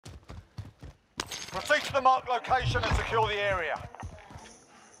Proceed to the marked location and secure the area.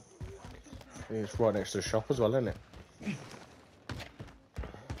 It's right next to the shop as well, isn't it?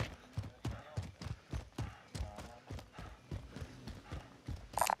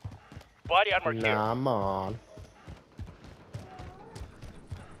 Body armor here. Nah, man.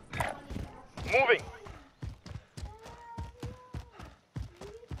 Moving.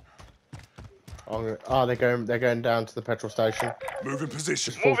 Oh, they're going down to the petrol station. Move in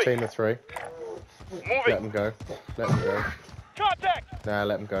position. Full team of 3. Moving. Let them go. Let them go. Contact. Nah,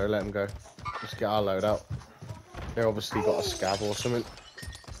 let them go. Let them go. Let's get our load out. They obviously got a scav or something.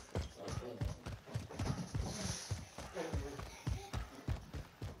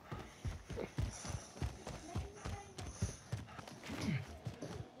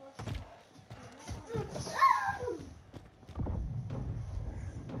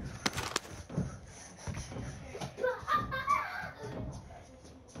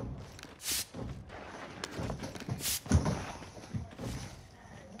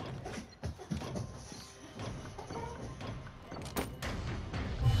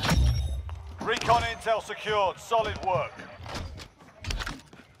 Recon intel secured. Solid work.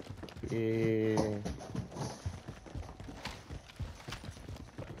 Yeah.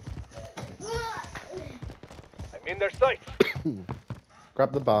 I'm in their sights.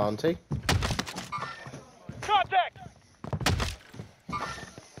 Grab the bounty. Contact.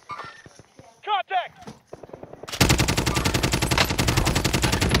 Contact.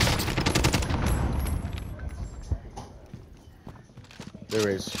 There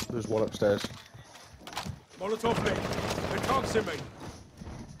is. There's one upstairs. Molotov me. They can't see me.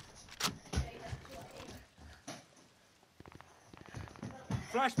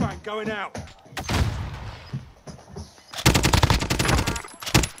 Flashbang going out.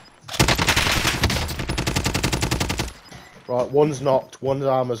 Right, one's knocked. One's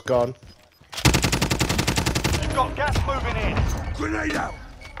armor's gone. You've got gas moving in. Grenade out.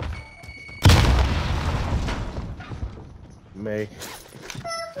 Me.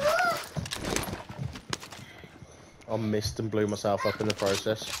 I missed and blew myself up in the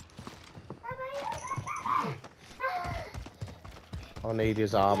process. I need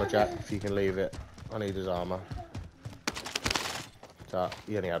his armor, Jack, if you can leave it. I need his armor.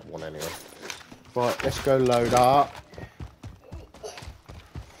 He only had one anyway. Right, let's go load up.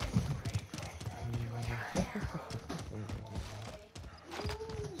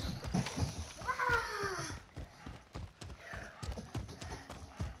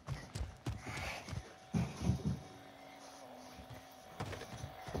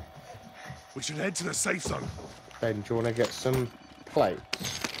 We should head to the safe zone. Ben, do you want to get some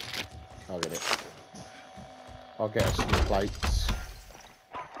plates? I'll get it. I'll get us some plates.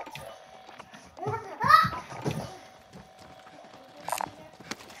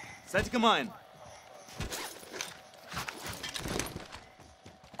 Setting a mine.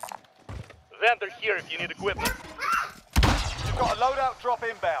 Vendor here if you need equipment. You've got a loadout drop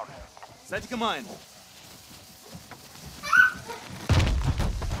inbound. Setting a mine.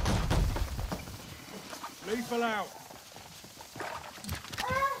 Lethal out.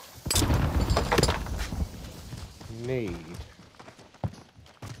 Need.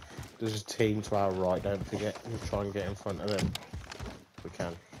 There's a team to our right, don't forget. We'll try and get in front of them. If we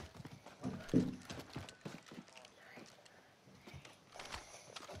can.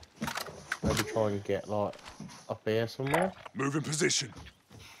 Maybe try and get, like, up here somewhere. Move in position.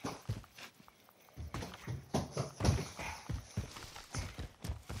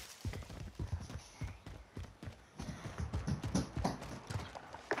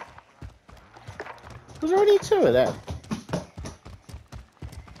 Was there only 2 of them?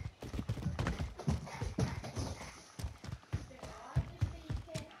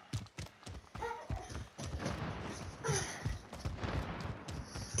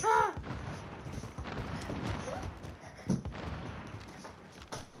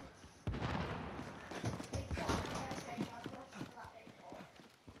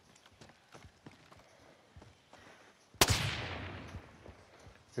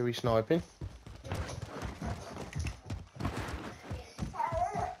 Who are we sniping?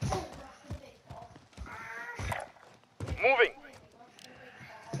 Moving.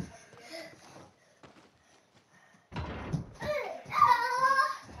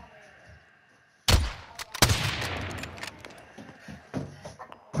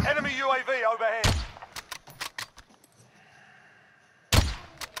 Enemy UAV overhead.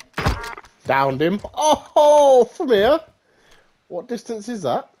 Downed him. Oh, from here. What distance is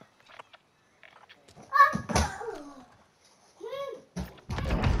that?